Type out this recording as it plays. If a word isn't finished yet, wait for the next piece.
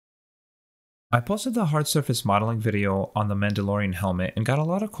I posted the hard surface modeling video on the Mandalorian helmet and got a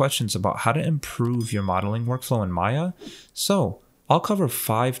lot of questions about how to improve your modeling workflow in Maya. So I'll cover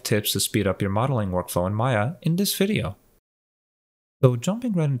 5 tips to speed up your modeling workflow in Maya in this video. So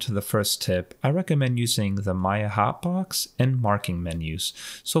jumping right into the first tip, I recommend using the Maya Hotbox and marking menus.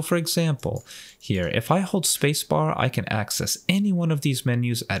 So for example, here, if I hold spacebar, I can access any one of these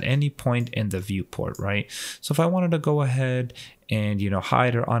menus at any point in the viewport, right? So if I wanted to go ahead and,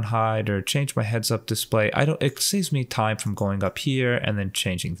 hide or unhide or change my heads up display, it saves me time from going up here and then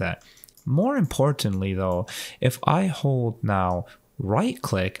changing that. More importantly though, if I hold now right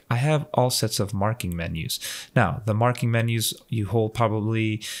click, I have all sets of marking menus. Now, the marking menus you hold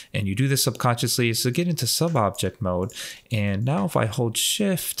probably, and you do this subconsciously, is to get into sub-object mode. And now if I hold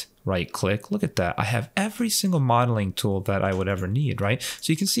shift right click, look at that. I have every single modeling tool that I would ever need, right?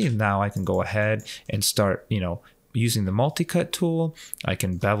 So you can see now I can go ahead and start, using the multi-cut tool. I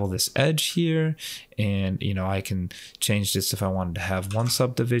can bevel this edge here, and I can change this if I wanted to have one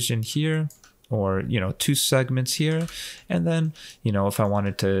subdivision here, or 2 segments here. And then if I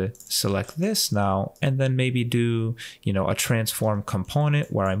wanted to select this now and then maybe do a transform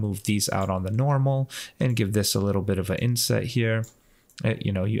component where I move these out on the normal and give this a little bit of an inset here,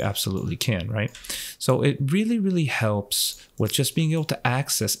 you absolutely can, right? So it really helps with just being able to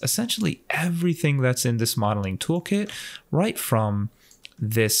access essentially everything that's in this modeling toolkit right from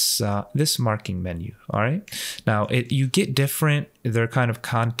this marking menu. All right, now you get different, they're kind of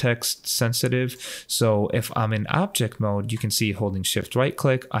context sensitive. So if I'm in object mode, you can see holding shift right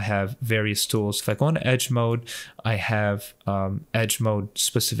click, I have various tools. If I go into edge mode, I have edge mode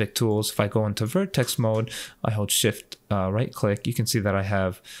specific tools. If I go into vertex mode, I hold shift right click, you can see that I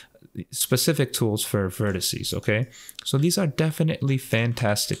have specific tools for vertices. Okay, so these are definitely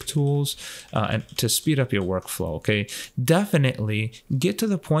fantastic tools and to speed up your workflow. Okay, definitely get to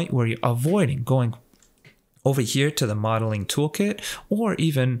the point where you're avoiding going over here to the modeling toolkit, or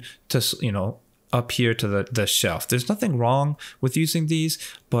even to up here to the shelf. There's nothing wrong with using these,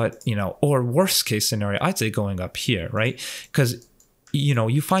 but or worst case scenario, I'd say going up here, right? Because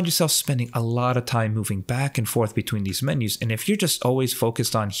you find yourself spending a lot of time moving back and forth between these menus. And if you're just always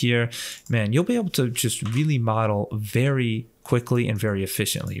focused on here, man, you'll be able to just really model very quickly and very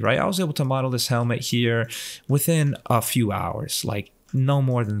efficiently, right? I was able to model this helmet here within a few hours, like no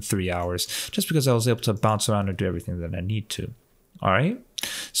more than 3 hours, just because I was able to bounce around and do everything that I need to. All right.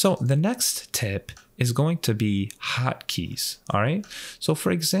 So the next tip is going to be hotkeys. All right. So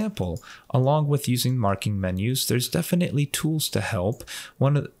for example, along with using marking menus, there's definitely tools to help.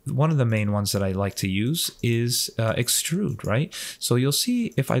 One of the main ones that I like to use is extrude, right? So you'll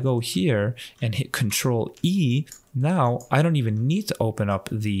see if I go here and hit Control E, now I don't even need to open up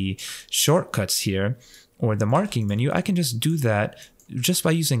the shortcuts here or the marking menu. I can just do that just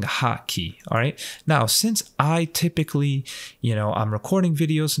by using a hotkey. All right. Now, since I typically, I'm recording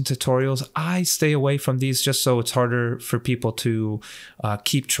videos and tutorials, I stay away from these just so it's harder for people to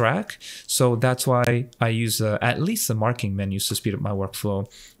keep track. So that's why I use at least the marking menus to speed up my workflow.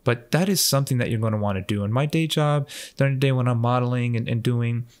 But that is something that you're going to want to do. In my day job, during the day when I'm modeling and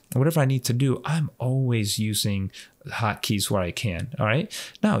doing whatever I need to do, I'm always using hotkeys where I can. All right.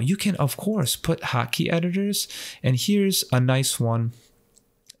 Now you can of course put hotkey editors, and here's a nice one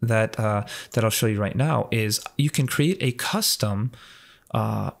that I'll show you right now. Is you can create a custom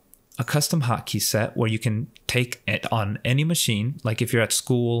hotkey set where you can take it on any machine. Like if you're at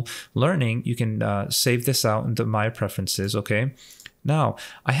school learning, you can save this out into My Preferences. Okay. Now,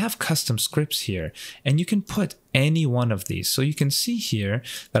 I have custom scripts here, and you can put any one of these. So you can see here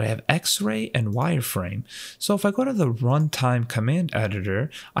that I have X-ray and wireframe. So if I go to the runtime command editor,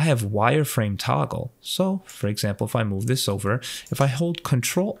 I have wireframe toggle. So for example, if I move this over, if I hold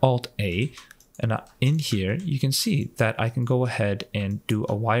Control-Alt-A, and in here, you can see that I can go ahead and do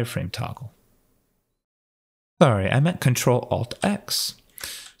a wireframe toggle. Sorry, I meant Control-Alt-X.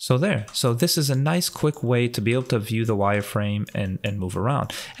 So there. So this is a nice quick way to be able to view the wireframe and move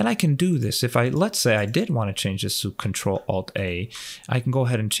around. And I can do this. If let's say I did want to change this to Control-Alt-A, I can go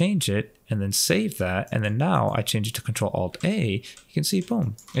ahead and change it and then save that. And then now I change it to Control-Alt-A, you can see,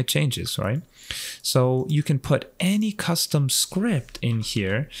 boom, it changes, right? So you can put any custom script in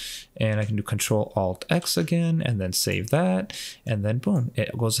here, and I can do Control-Alt-X again and then save that. And then boom,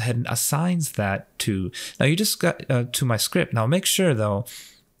 it goes ahead and assigns that to, now you just got to my script. Now make sure though,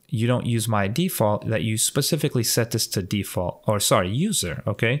 you don't use my default, that you specifically set this to default, or sorry, user,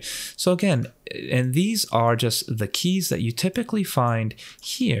 okay? So again, and these are just the keys that you typically find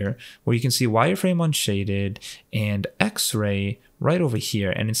here, where you can see wireframe unshaded and X-ray right over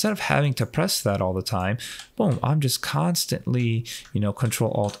here. And instead of having to press that all the time, boom, I'm just constantly,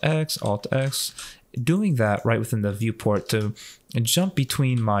 Control Alt X, doing that right within the viewport to jump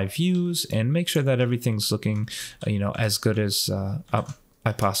between my views and make sure that everything's looking, as good as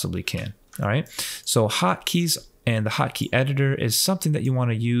I possibly can. All right. So hotkeys and the hotkey editor is something that you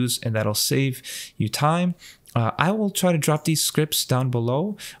want to use, and that'll save you time. I will try to drop these scripts down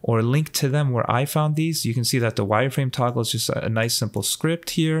below or link to them where I found these. You can see that the wireframe toggle is just a nice simple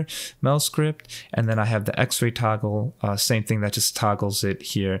script here, Mel script. And then I have the X-ray toggle, same thing that just toggles it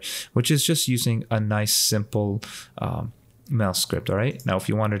here, which is just using a nice simple Mel script. All right. Now, if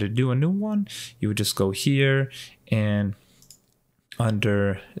you wanted to do a new one, you would just go here and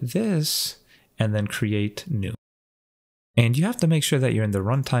under this and then create new. And you have to make sure that you're in the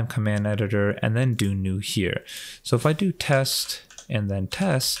runtime command editor and then do new here. So if I do test and then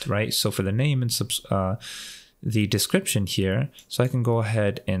test, right? So for the name and the description here, so I can go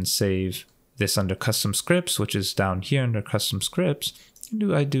ahead and save this under custom scripts, which is down here under custom scripts.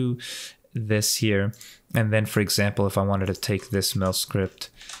 I do this here. And then, for example, if I wanted to take this Mel script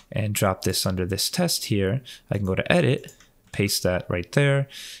and drop this under this test here, I can go to edit, paste that right there,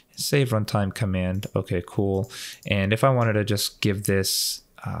 save runtime command. Okay, cool. And if I wanted to just give this,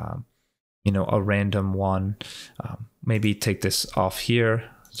 a random one, maybe take this off here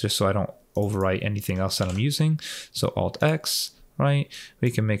just so I don't overwrite anything else that I'm using. So Alt X, right? We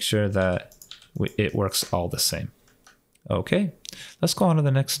can make sure that it works all the same. Okay, let's go on to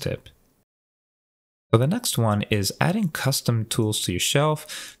the next tip. So the next one is adding custom tools to your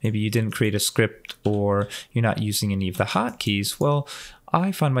shelf. Maybe you didn't create a script or you're not using any of the hotkeys. Well,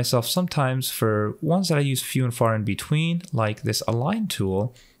 I find myself sometimes for ones that I use few and far in between, like this align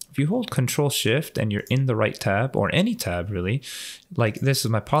tool, if you hold Control Shift and you're in the right tab, or any tab really, like this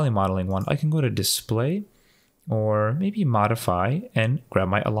is my polymodeling one, I can go to display or maybe modify and grab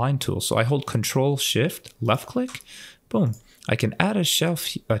my align tool. So I hold Control Shift, left click, boom. I can add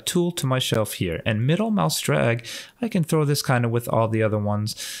a tool to my shelf here, and middle mouse drag, I can throw this kind of with all the other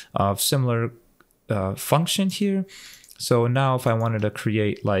ones of similar function here. So now if I wanted to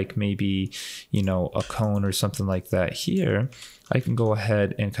create like maybe, a cone or something like that here, I can go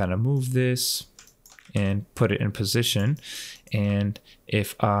ahead and kind of move this and put it in position. And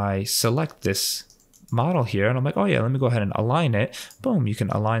if I select this model here and I'm like, oh yeah, let me go ahead and align it. Boom, you can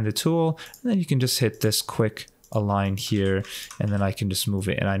align the tool, and then you can just hit this quick align here, and then I can just move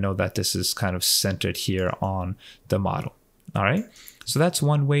it. And I know that this is kind of centered here on the model. All right. So that's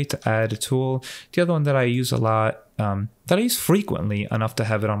one way to add a tool. The other one that I use a lot, that I use frequently enough to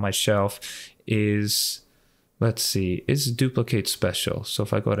have it on my shelf is, let's see, is duplicate special. So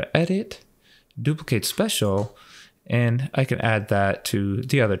if I go to edit, duplicate special, and I can add that to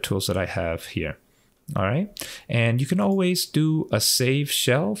the other tools that I have here. All right. And you can always do a save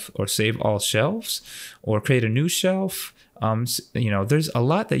shelf or save all shelves or create a new shelf. There's a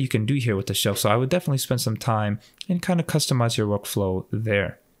lot that you can do here with the shelf. So I would definitely spend some time and kind of customize your workflow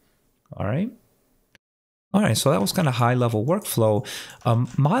there. All right. All right. So that was kind of high level workflow.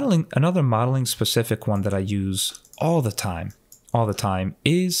 Another modeling specific one that I use all the time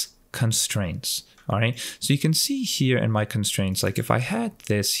is constraints. All right, so you can see here in my constraints, like if I had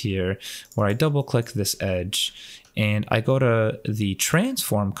this here where I double click this edge and I go to the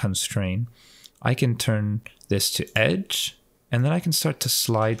transform constraint, I can turn this to edge, and then I can start to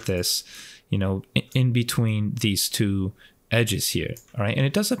slide this, in between these two edges here. All right, and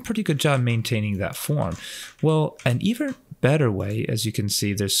it does a pretty good job maintaining that form. Well, an even better way, as you can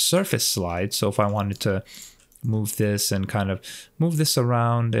see, there's surface slide. So if I wanted to move this and kind of move this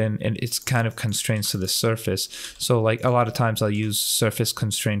around, and it's kind of constraints to the surface. So like a lot of times I'll use surface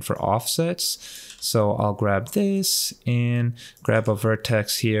constraint for offsets. So I'll grab this and grab a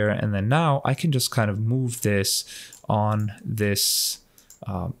vertex here, and then now I can just kind of move this on this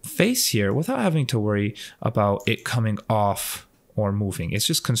face here without having to worry about it coming off or moving. It's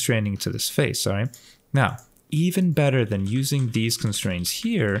just constraining to this face. All right. Now, even better than using these constraints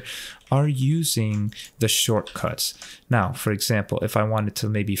here are using the shortcuts. Now, for example, if I wanted to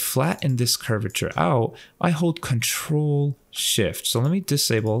maybe flatten this curvature out, I hold Control Shift. So let me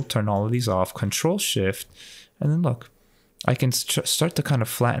turn all of these off, Control Shift, and then look, I can start to kind of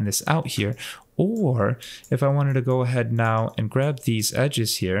flatten this out here. Or if I wanted to go ahead now and grab these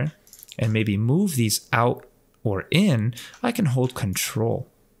edges here and maybe move these out or in, I can hold Control,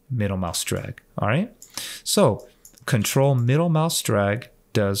 middle mouse drag. All right. So Control middle mouse drag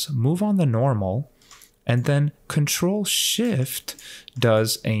does move on the normal, and then Control Shift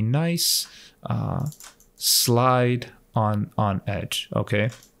does a nice slide on edge, okay?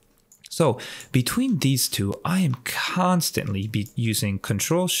 So between these two, I am constantly using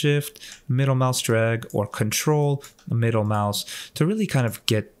Control Shift, middle mouse drag, or Control middle mouse to really kind of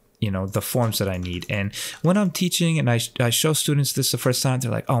get, you know, the forms that I need. And when I'm teaching and I show students this the first time, they're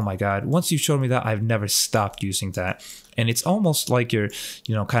like, oh my God, once you showed me that, I've never stopped using that. And it's almost like you're,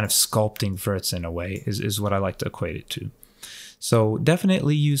 you know, kind of sculpting verts in a way is what I like to equate it to. So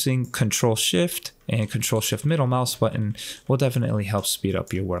definitely using Control Shift and Control Shift middle mouse button will definitely help speed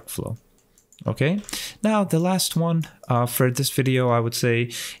up your workflow. Okay, now the last one for this video, I would say,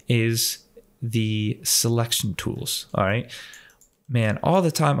 is the selection tools. All right, man, all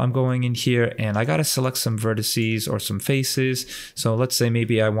the time I'm going in here and I got to select some vertices or some faces. So let's say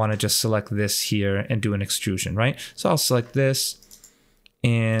maybe I want to just select this here and do an extrusion, right? So I'll select this,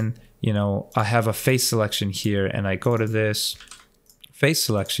 and you know, I have a face selection here, and I go to this face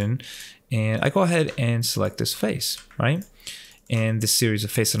selection and I go ahead and select this face, right? And this series of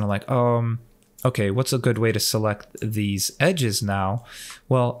faces, and I'm like, okay, what's a good way to select these edges now?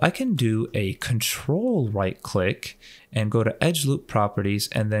 Well, I can do a Control right click and go to Edge Loop Properties,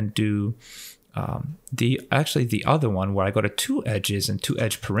 and then do the other one where I go to 2 edges and 2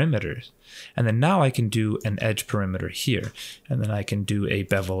 edge perimeters. And then now I can do an edge perimeter here, and then I can do a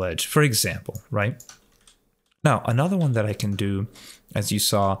bevel edge, for example, right? Now, another one that I can do, as you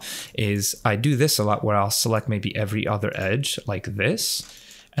saw, is I do this a lot where I'll select maybe every other edge like this,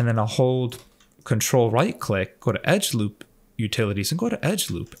 and then I'll hold Control right click, go to Edge Loop Utilities, and go to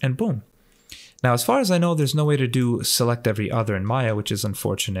Edge Loop, and boom. Now, as far as I know, there's no way to do select every other in Maya, which is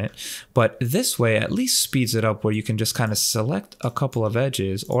unfortunate, but this way at least speeds it up, where you can just kind of select a couple of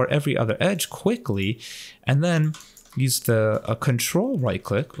edges or every other edge quickly, and then use the Control right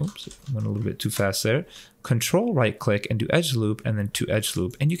click. Oops, went a little bit too fast there. Control right click and do Edge Loop, and then to Edge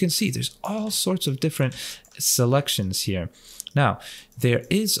Loop. And you can see there's all sorts of different selections here. Now, there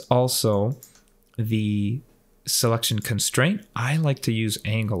is also the selection constraint. I like to use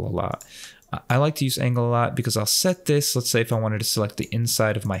angle a lot. I like to use angle a lot because I'll set this, let's say if I wanted to select the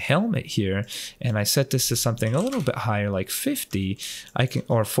inside of my helmet here, and I set this to something a little bit higher, like 50,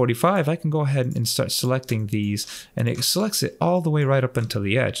 or 45, I can go ahead and start selecting these, and it selects it all the way right up until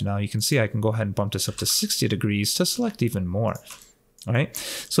the edge. Now you can see I can go ahead and bump this up to 60 degrees to select even more. All right,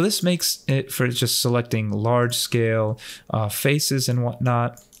 so this makes it for just selecting large scale faces and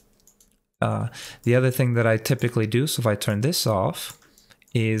whatnot. The other thing that I typically do, so if I turn this off,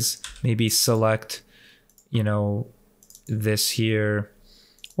 is maybe select, you know, this here,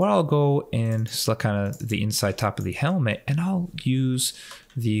 or I'll go and select kind of the inside top of the helmet, and I'll use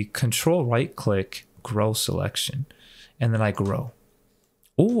the Control right click grow selection, and then I grow.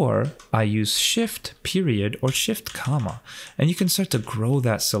 Or I use Shift period or Shift comma, and you can start to grow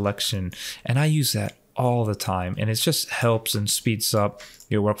that selection, and I use that all the time, and it just helps and speeds up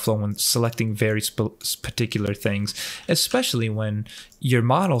your workflow when selecting very particular things, especially when your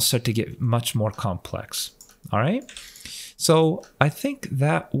models start to get much more complex. All right, so I think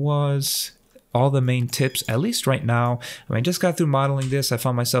that was all the main tips, at least right now. I mean, I just got through modeling this. I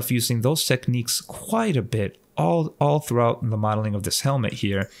found myself using those techniques quite a bit all throughout the modeling of this helmet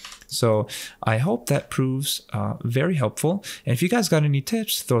here. So I hope that proves very helpful. And if you guys got any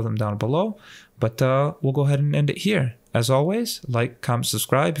tips, throw them down below. But we'll go ahead and end it here. As always, like, comment,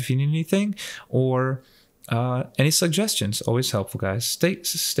 subscribe if you need anything, or any suggestions. Always helpful, guys. Stay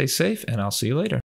safe, and I'll see you later.